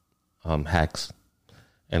dead, Hex,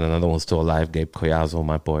 and another one's still alive, Gabe Collazo,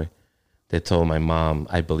 my boy. They told my mom,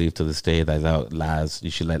 I believe to this day, that Laz, you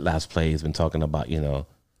should let Laz play. He's been talking about,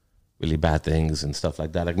 really bad things and stuff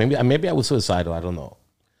like that. Like maybe I was suicidal, I don't know.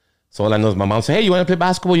 So all I know is my mom said, hey, you want to play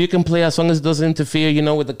basketball? You can play as long as it doesn't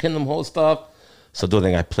interfere, with the Kingdom Hall stuff. So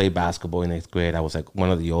during I played basketball in 8th grade. I was like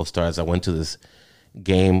one of the All-Stars. I went to this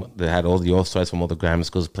game that had all the All-Stars from all the grammar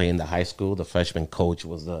schools playing the high school. The freshman coach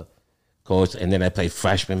was the coach. And then I played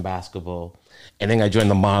freshman basketball. And then I joined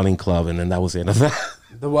the modeling club. And then that was the end of that.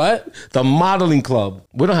 The what? The modeling club.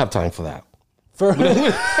 We don't have time for that.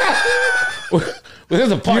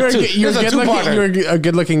 There's a part two. You're a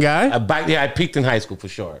good-looking guy? I peaked in high school for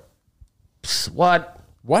sure. Psst, what?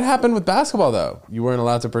 What happened with basketball, though? You weren't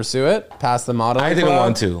allowed to pursue it past the modeling I didn't club?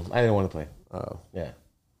 want to. I didn't want to play. Oh. Yeah.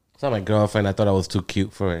 It's not my girlfriend. I thought I was too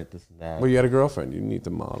cute for it. This and that. Well, you had a girlfriend. You need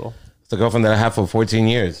to model. It's the girlfriend that I had for 14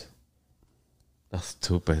 years. That's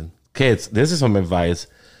stupid. Kids, this is some advice.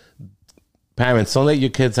 Parents, don't let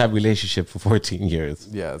your kids have a relationship for 14 years.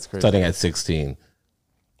 Yeah, that's crazy. Starting at 16.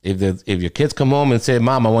 If your kids come home and say,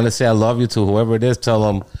 Mom, I want to say I love you to whoever it is, tell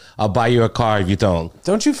them I'll buy you a car if you don't.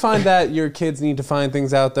 Don't you find that your kids need to find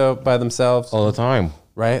things out, though, by themselves? All the time.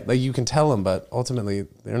 Right? Like, you can tell them, but ultimately,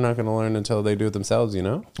 they're not going to learn until they do it themselves,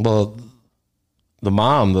 Well, the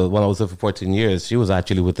mom, the one I was with for 14 years, she was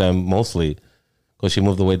actually with them mostly because she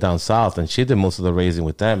moved away down south, and she did most of the raising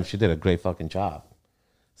with them. She did a great fucking job.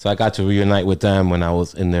 So I got to reunite with them when I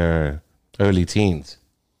was in their early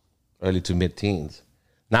to mid-teens.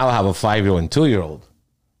 Now I have a 5-year-old and 2-year-old,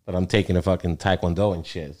 but I'm taking a fucking taekwondo and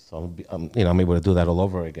shit. So I'm able to do that all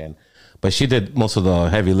over again. But she did most of the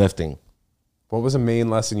heavy lifting. What was a main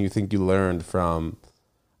lesson you think you learned from?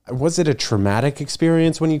 Was it a traumatic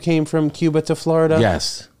experience when you came from Cuba to Florida?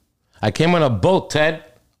 Yes, I came on a boat, Ted,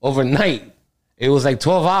 overnight. It was like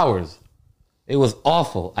 12 hours. It was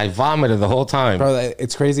awful. I vomited the whole time. Bro,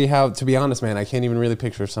 it's crazy how, to be honest, man, I can't even really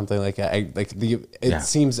picture something like that. It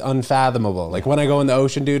seems unfathomable. Like when I go in the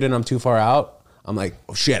ocean, dude, and I'm too far out, I'm like,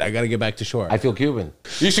 oh shit, I got to get back to shore. I feel Cuban.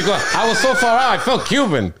 You should go. I was so far out, I felt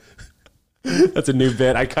Cuban. That's a new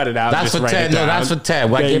bit. I cut it out. That's for Ted. No, that's for Ted.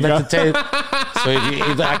 Well, I gave it to Ted.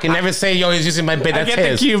 So I can never say, yo, he's using my bit. That's I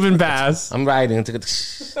get the Cuban pass. I'm riding. Ding.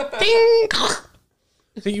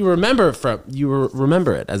 So you remember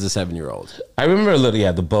it as a 7-year-old. I remember a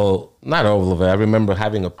little, the boat, not all of it. I remember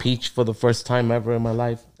having a peach for the first time ever in my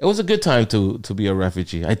life. It was a good time to be a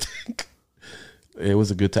refugee, I think. It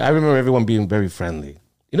was a good time. I remember everyone being very friendly.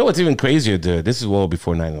 You know what's even crazier, dude? This is well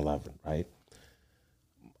before 9/11, right?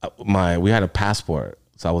 We had a passport.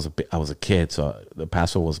 So I was a kid, so the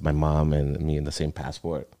passport was my mom and me in the same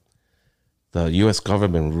passport. The U.S.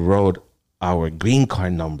 government wrote our green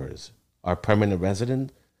card numbers, our permanent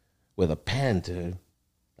resident, with a pen, dude.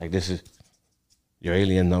 Like, this is your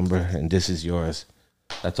alien number, and this is yours.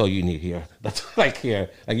 That's all you need here. That's like here.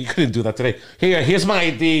 Like, you couldn't do that today. Here's my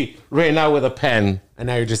ID right now with a pen. And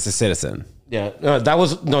now you're just a citizen. Yeah,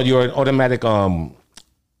 you're an automatic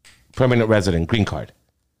permanent resident, green card.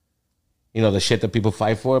 You know, the shit that people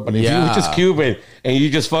fight for. But if you were just Cuban and you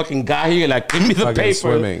just fucking got here, like, give me the fucking paper.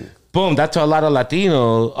 Swimming. Boom. That's why a lot of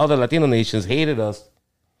other Latino nations hated us.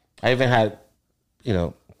 I even had,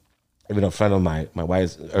 even a friend of my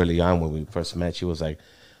wife's early on when we first met, she was like,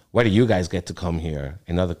 why do you guys get to come here?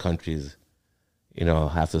 In other countries,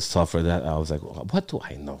 have to suffer that. I was like, what do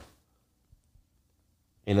I know?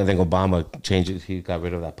 I think Obama changed it. He got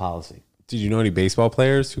rid of that policy. Did you know any baseball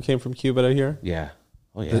players who came from Cuba to here? Yeah.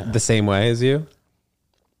 Oh, yeah. The same way as you?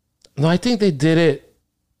 No, I think they did it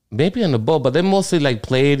maybe on the boat, but they mostly like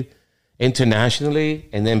played internationally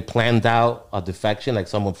and then planned out a defection. Like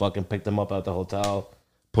someone fucking picked them up at the hotel,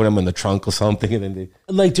 put them in the trunk or something, and then they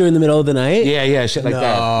like during the middle of the night. Yeah, shit like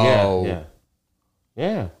that.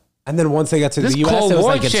 Yeah. And then once they got to the U.S., it was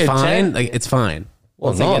like it's fine. Like it's fine.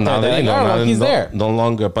 Well, no, now he's there. No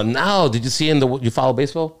longer. But now, did you see you follow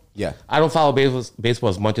baseball? Yeah, I don't follow baseball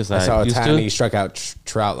as much as I saw. used He to. struck out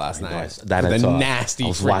Trout last night. That with I saw. A nasty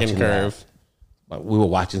freaking curve. We were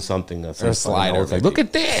watching something. Or a slider. I was like, look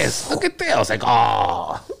at this. Look at this. I was like,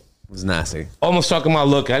 oh. It was nasty. Almost struck him out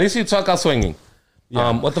looking. I didn't see you truck out swinging.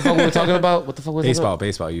 Yeah. What the fuck were we talking about?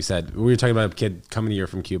 Baseball. You said we were talking about a kid coming here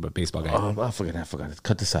from Cuba, baseball guy. I forgot it.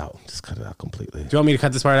 Cut this out. Just cut it out completely. Do you want me to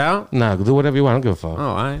cut this part out? Nah, do whatever you want. I don't give a fuck. Oh,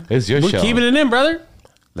 all right. It's your show. We're keeping it in, brother.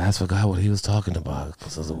 Last forgot what he was talking about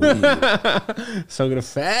because of the weed. So gonna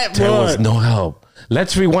fat. There was no help.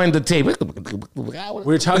 Let's rewind the tape. We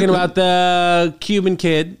were talking about the Cuban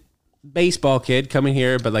kid, baseball kid coming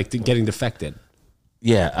here, but like getting defected.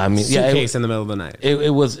 Yeah, I mean, Suitcase in the middle of the night.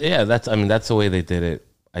 it was that's the way they did it.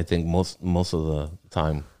 I think most of the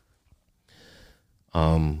time.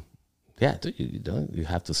 Yeah, dude, you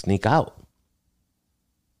have to sneak out.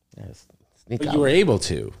 Yes, sneak But out. you were able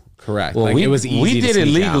to, correct? Well, it was easy. we to did it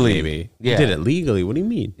sneak out, legally. maybe. Yeah. You did it legally. What do you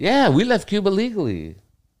mean? Yeah, we left Cuba legally.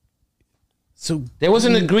 So There was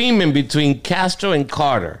an agreement between Castro and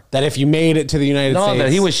Carter. that if you made it to the United No, States,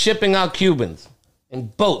 that he was shipping out Cubans in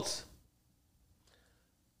boats.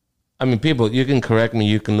 I mean, people, you can correct me.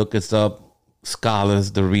 You can look this up.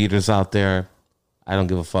 Scholars, the readers out there. I don't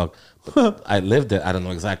give a fuck. But I lived it. I don't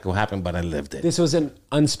know exactly what happened, but I lived it. This was an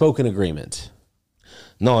unspoken agreement.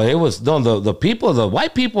 No, it was the people, the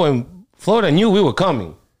white people in Florida knew we were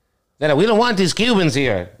coming. That we don't want these Cubans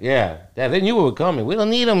here. Yeah, they knew we were coming. We don't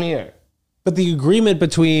need them here. But the agreement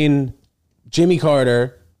between Jimmy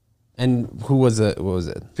Carter and who was it? What was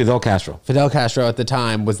it? Fidel Castro. Fidel Castro at the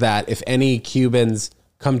time was that if any Cubans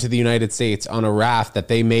come to the United States on a raft that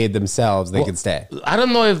they made themselves, they could stay. I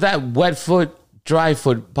don't know if that wet foot, dry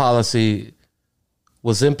foot policy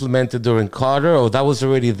was implemented during Carter or that was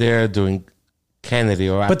already there during Kennedy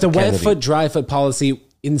or after But the Kennedy. wet foot, dry foot policy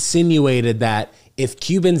insinuated that if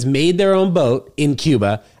Cubans made their own boat in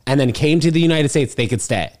Cuba and then came to the United States, they could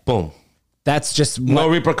stay. Boom. That's just No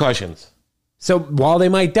repercussions. So while they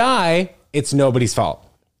might die, it's nobody's fault.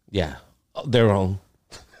 Yeah. Their own.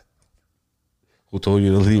 Who told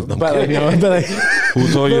you to leave? I'm But like, kidding. no, but like,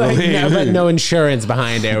 Who told you to but, like, leave? no, but no insurance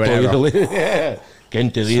behind it or Told you to whatever. leave? Yeah.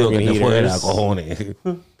 ¿Quién te dijo que te fuera,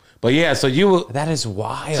 cojones? But yeah, so you... That is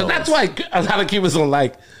wild. So that's why a lot of Cubans don't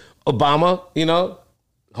like Obama, you know?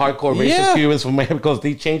 Hardcore racist Yeah. Cubans from because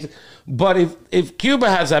they changed. But if Cuba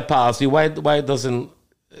has that policy, why don't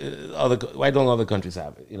other countries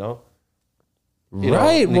have it, you know? You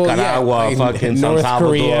Right. know, Nicaragua, well, yeah. fucking North San Salvador,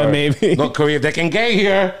 Korea, maybe. North Korea, they can get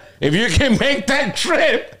here if you can make that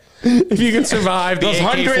trip. If you can survive the Those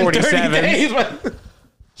 130 AK-47. days, man.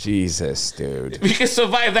 Jesus, dude. If you can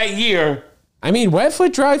survive that year. I mean, wet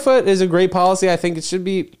foot, dry foot is a great policy. I think it should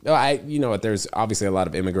be. You know what? There's obviously a lot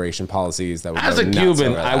of immigration policies that would As go a nuts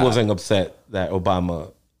Cuban, over I that. wasn't upset that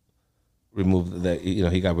Obama removed that. You know,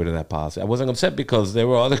 he got rid of that policy. I wasn't upset because there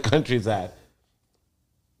were other countries that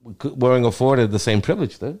weren't afforded the same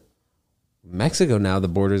privilege. Though. Mexico now, the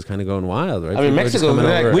border is kind of going wild, right? I mean, People are just Mexico, coming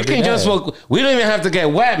like, over we every can just day. walk. We don't even have to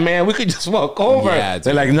get wet, man. We could just walk over. Yeah,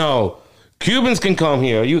 They're like, no, Cubans can come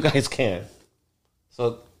here. You guys can't.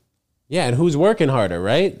 So Yeah, and who's working harder,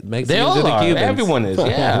 right? Mexicans they all or the are. Cubans? Everyone is.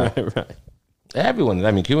 Yeah. right. Everyone. I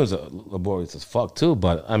mean, Cubans are laborious as fuck too.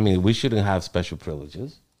 But I mean, we shouldn't have special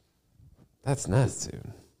privileges. That's nuts,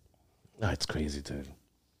 dude. No, it's crazy, dude.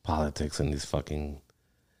 Politics and these fucking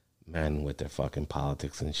men with their fucking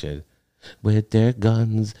politics and shit. With their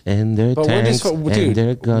guns and their But tanks we're just, and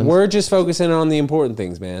their dude, guns. we're just focusing on the important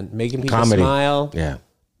things, man. Making people Comedy. smile, Yeah.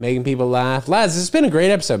 making people laugh. Lads, this has been a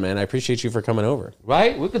great episode, man. I appreciate you for coming over.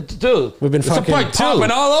 Right? We could do. We've been It's a fucking part two.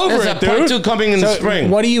 popping all over There's it, a part dude. 2 coming in the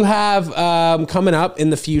spring. What do you have coming up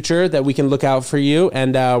in the future that we can look out for you?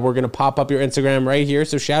 And we're going to pop up your Instagram right here.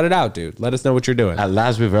 So shout it out, dude. Let us know what you're doing. At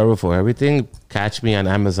Last Rivero for everything. Catch me on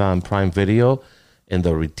Amazon Prime Video in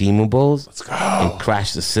the Redeemables. Let's go. And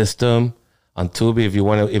Crash the System on Tubi. If you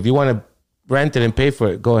want to rent it and pay for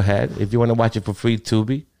it, go ahead. If you want to watch it for free,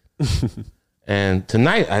 Tubi. And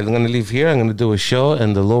tonight I'm going to leave here. I'm going to do a show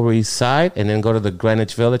in the Lower East Side and then go to the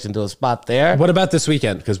Greenwich Village and do a spot there. What about this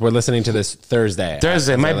weekend? Because we're listening to this Thursday.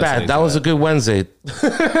 Thursday, my bad. That was a good Wednesday.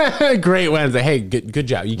 Great Wednesday. Hey, good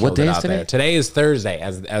job. You killed day it is out today? there. Today is Thursday,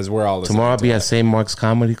 as we're all listening. Tomorrow I'll to be it. at St. Mark's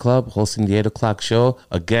Comedy Club hosting the 8 o'clock show.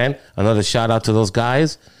 Again, another shout out to those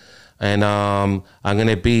guys. And I'm going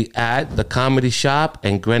to be at the Comedy Shop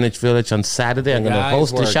in Greenwich Village on Saturday. I'm going to guys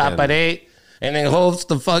host the shop working. at 8 and then host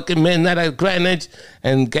the fucking midnight at Greenwich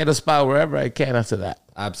and get a spot wherever I can after that.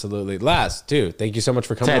 Absolutely. Laz, dude, thank you so much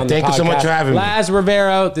for coming Ted, on the thank you so podcast. much for having me. Laz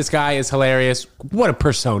Rivero, this guy is hilarious. What a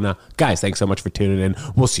persona. Guys, thanks so much for tuning in.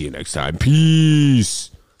 We'll see you next time.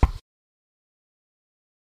 Peace.